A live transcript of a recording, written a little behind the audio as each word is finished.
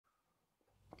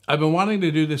I've been wanting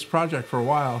to do this project for a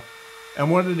while, and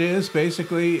what it is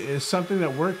basically is something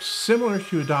that works similar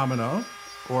to a domino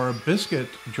or a biscuit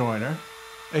joiner,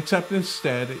 except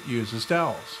instead it uses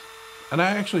dowels. And I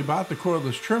actually bought the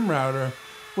cordless trim router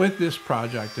with this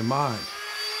project in mind.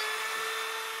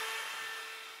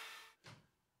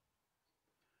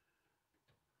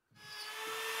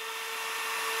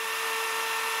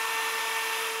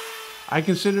 I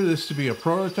consider this to be a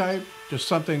prototype, just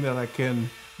something that I can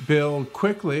build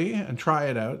quickly and try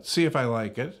it out, see if I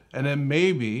like it, and then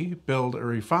maybe build a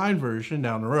refined version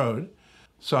down the road.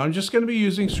 So I'm just going to be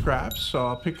using scraps, so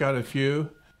I'll pick out a few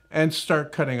and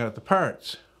start cutting out the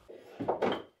parts.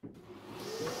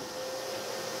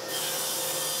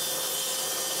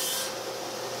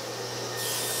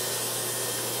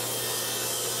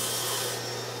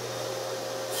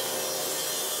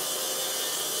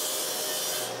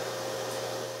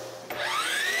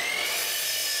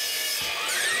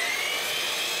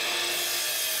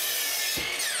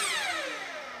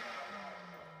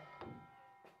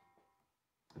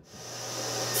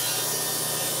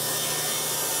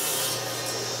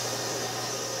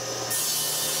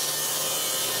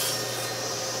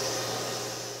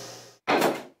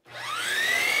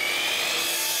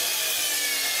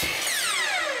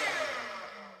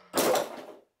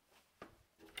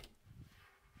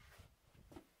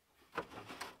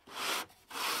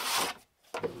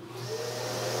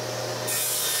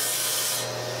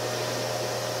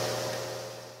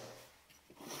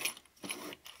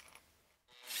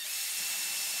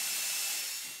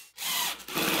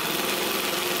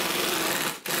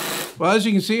 Well, as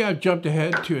you can see, I've jumped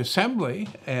ahead to assembly,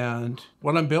 and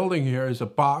what I'm building here is a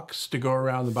box to go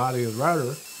around the body of the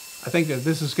router. I think that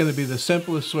this is going to be the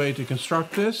simplest way to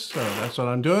construct this, so that's what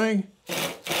I'm doing.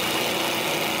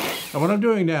 And what I'm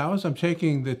doing now is I'm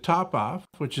taking the top off,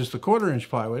 which is the 1/4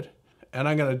 inch plywood, and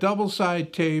I'm going to double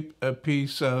side tape a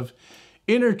piece of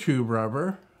inner tube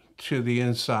rubber to the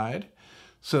inside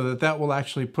so that that will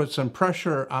actually put some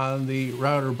pressure on the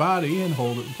router body and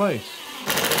hold it in place.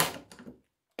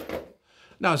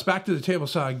 Now it's back to the table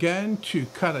saw again to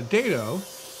cut a dado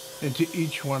into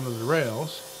each one of the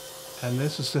rails. And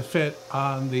this is to fit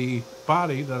on the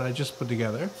body that I just put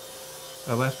together.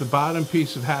 I left the bottom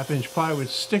piece of 1/2 inch plywood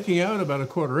sticking out about a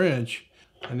 1/4 inch.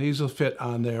 And these will fit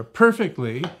on there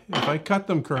perfectly if I cut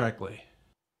them correctly.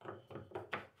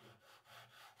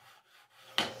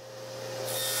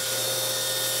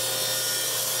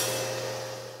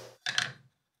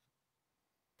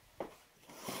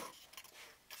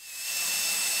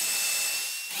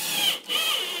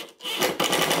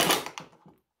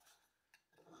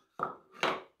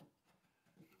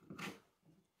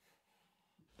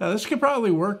 Now this could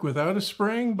probably work without a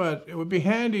spring, but it would be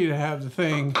handy to have the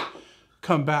thing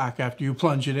come back after you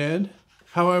plunge it in.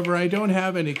 However, I don't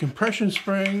have any compression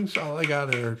springs. All I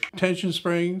got are tension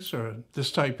springs, or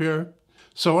this type here.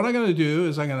 So what I'm going to do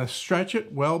is I'm going to stretch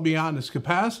it well beyond its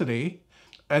capacity,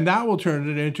 and that will turn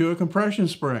it into a compression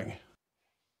spring.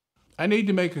 I need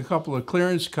to make a couple of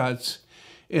clearance cuts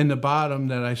in the bottom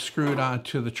that I screwed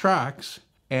onto the tracks,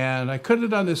 and I could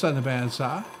have done this on the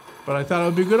bandsaw, but I thought it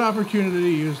would be a good opportunity to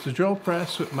use the drill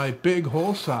press with my big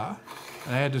hole saw.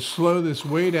 And I had to slow this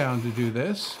way down to do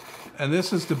this. And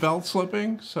this is the belt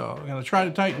slipping, so I'm going to try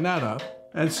to tighten that up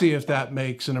and see if that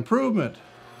makes an improvement.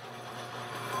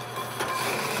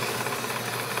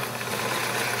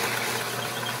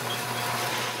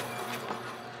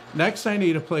 Next, I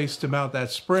need a place to mount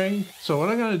that spring. So what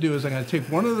I'm going to do is I'm going to take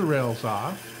one of the rails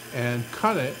off and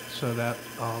cut it so that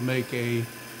I'll make a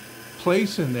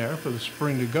place in there for the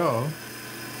spring to go.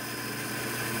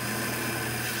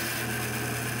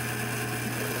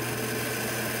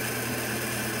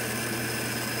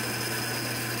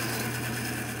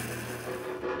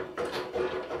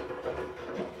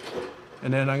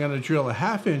 And then I'm going to drill a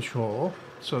 1/2 inch hole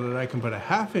so that I can put a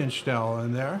 1/2 inch dowel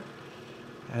in there,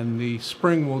 and the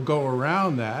spring will go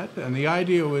around that. And the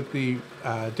idea with the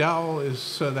dowel is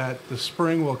so that the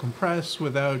spring will compress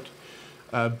without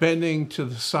bending to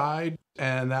the side,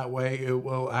 and that way it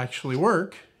will actually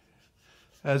work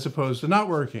as opposed to not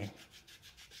working.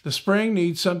 The spring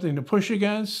needs something to push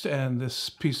against, and this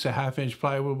piece of 1/2 inch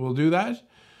plywood will do that.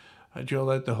 I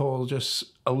drilled the hole just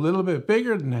a little bit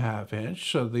bigger than a 1/2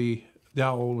 inch so the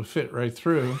dowel would fit right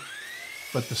through,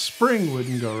 but the spring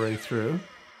wouldn't go right through.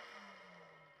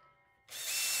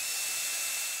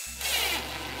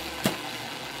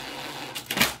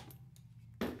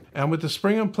 And with the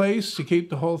spring in place to keep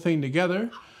the whole thing together,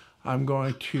 I'm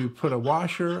going to put a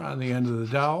washer on the end of the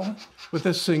dowel with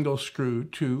a single screw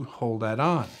to hold that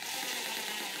on.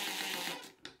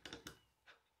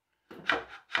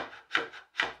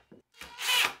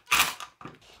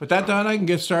 With that done, I can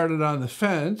get started on the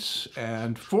fence,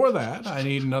 and for that I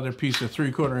need another piece of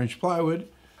 3/4 inch plywood.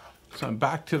 So I'm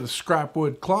back to the scrap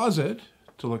wood closet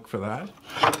to look for that.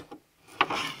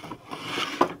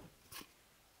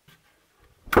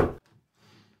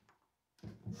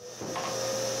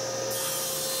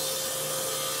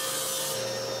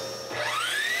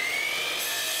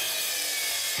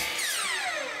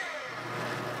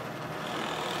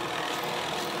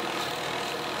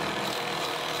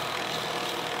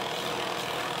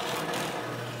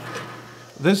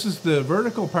 This is the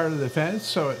vertical part of the fence,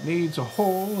 so it needs a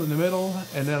hole in the middle,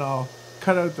 and then I'll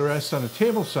cut out the rest on a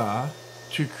table saw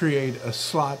to create a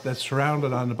slot that's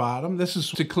rounded on the bottom. This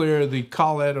is to clear the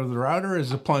collet of the router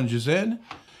as it plunges in.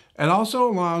 And also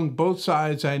along both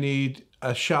sides I need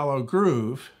a shallow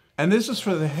groove, and this is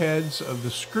for the heads of the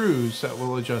screws that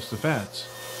will adjust the fence.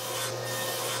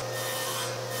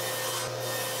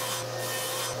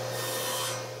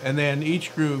 And then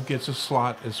each groove gets a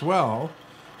slot as well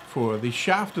for the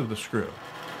shaft of the screw.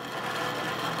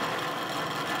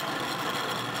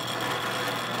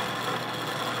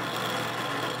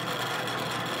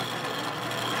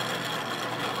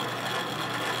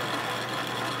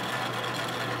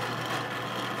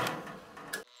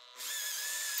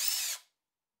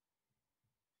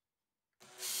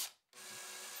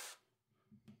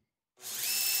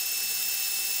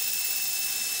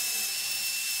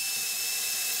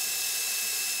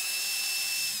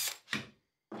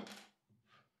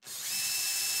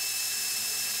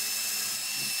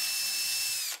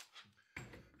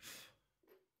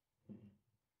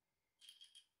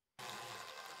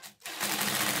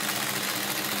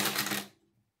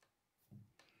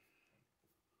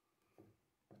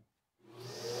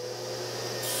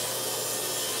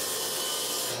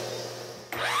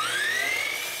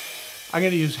 I'm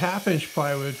going to use 1/2 inch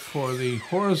plywood for the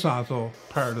horizontal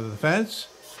part of the fence.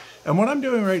 And what I'm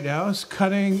doing right now is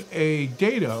cutting a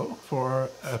dado for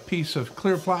a piece of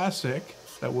clear plastic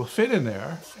that will fit in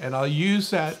there. And I'll use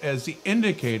that as the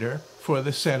indicator for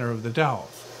the center of the dowel.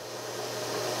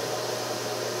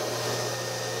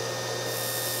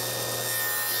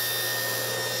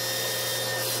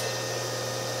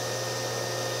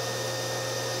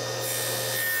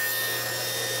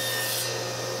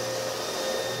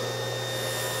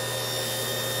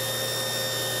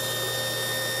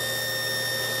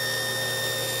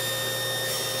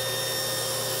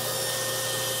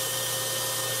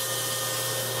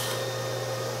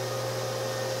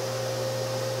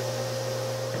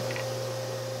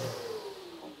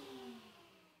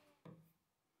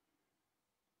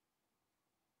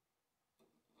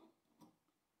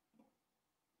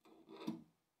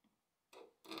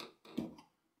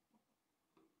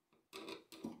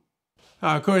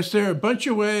 Of course, there are a bunch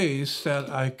of ways that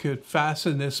I could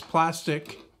fasten this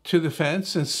plastic to the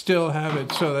fence and still have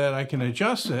it so that I can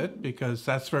adjust it, because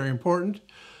that's very important.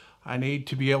 I need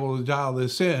to be able to dial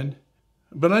this in.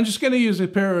 But I'm just going to use a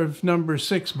pair of number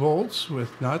 6 bolts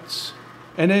with nuts.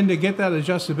 And then to get that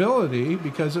adjustability,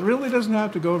 because it really doesn't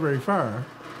have to go very far,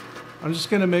 I'm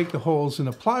just going to make the holes in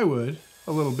the plywood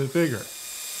a little bit bigger.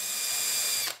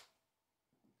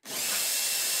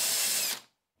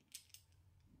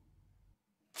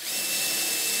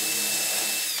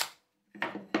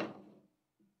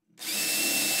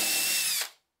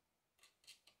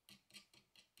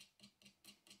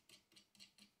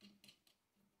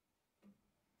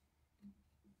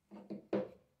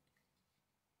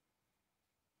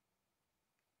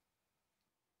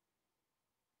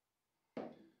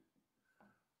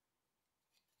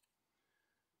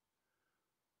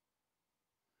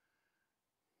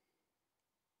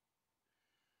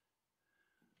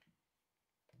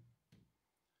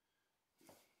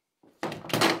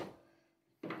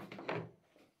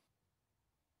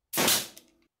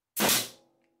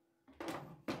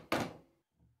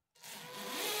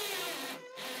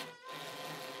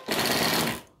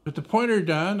 With the pointer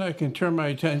done, I can turn my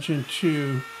attention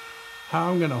to how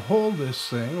I'm going to hold this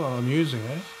thing while I'm using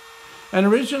it. And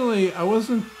originally, I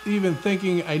wasn't even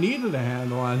thinking I needed a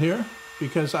handle on here,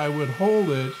 because I would hold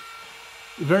it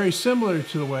very similar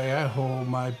to the way I hold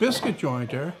my biscuit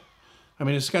jointer. I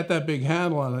mean, it's got that big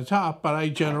handle on the top, but I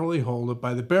generally hold it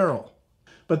by the barrel.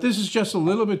 But this is just a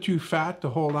little bit too fat to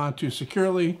hold on to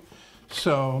securely,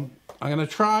 so I'm going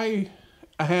to try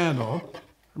a handle.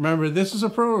 Remember, this is a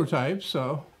prototype,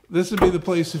 so this would be the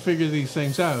place to figure these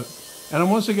things out. And I'm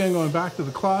once again going back to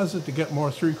the closet to get more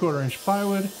 3/4 inch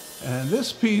plywood. And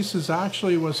this piece is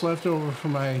actually what's left over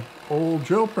from my old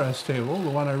drill press table, the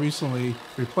one I recently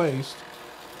replaced.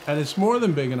 And it's more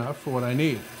than big enough for what I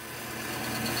need.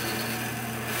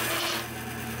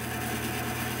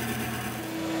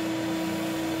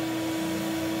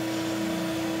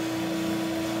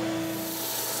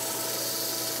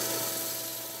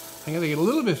 I'm going to get a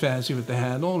little bit fancy with the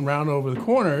handle and round over the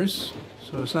corners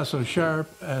so it's not so sharp,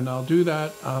 and I'll do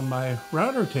that on my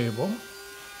router table.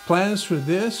 Plans for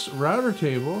this router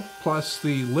table, plus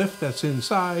the lift that's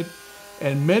inside,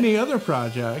 and many other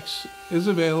projects is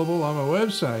available on my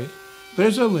website.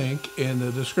 There's a link in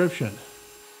the description.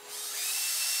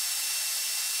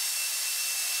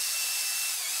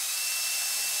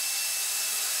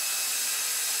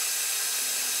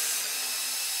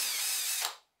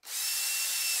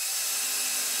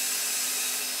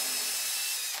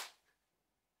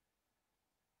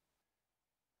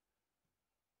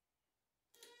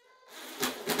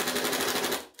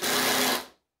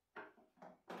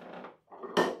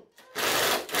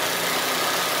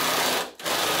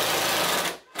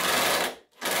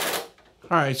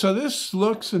 All right, so this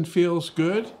looks and feels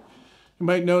good. You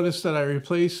might notice that I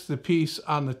replaced the piece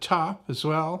on the top as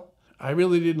well. I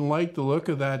really didn't like the look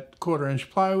of that 1/4 inch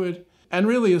plywood, and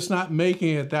really it's not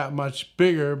making it that much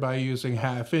bigger by using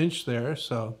 1/2 inch there,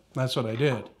 so that's what I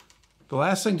did. The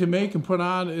last thing to make and put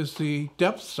on is the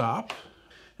depth stop.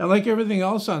 And like everything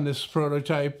else on this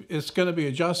prototype, it's going to be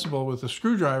adjustable with a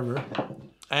screwdriver.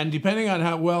 And depending on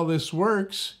how well this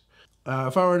works,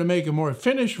 if I were to make a more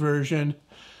finished version,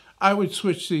 I would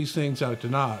switch these things out to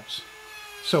knobs.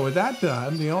 So with that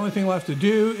done, the only thing left to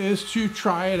do is to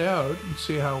try it out and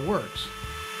see how it works.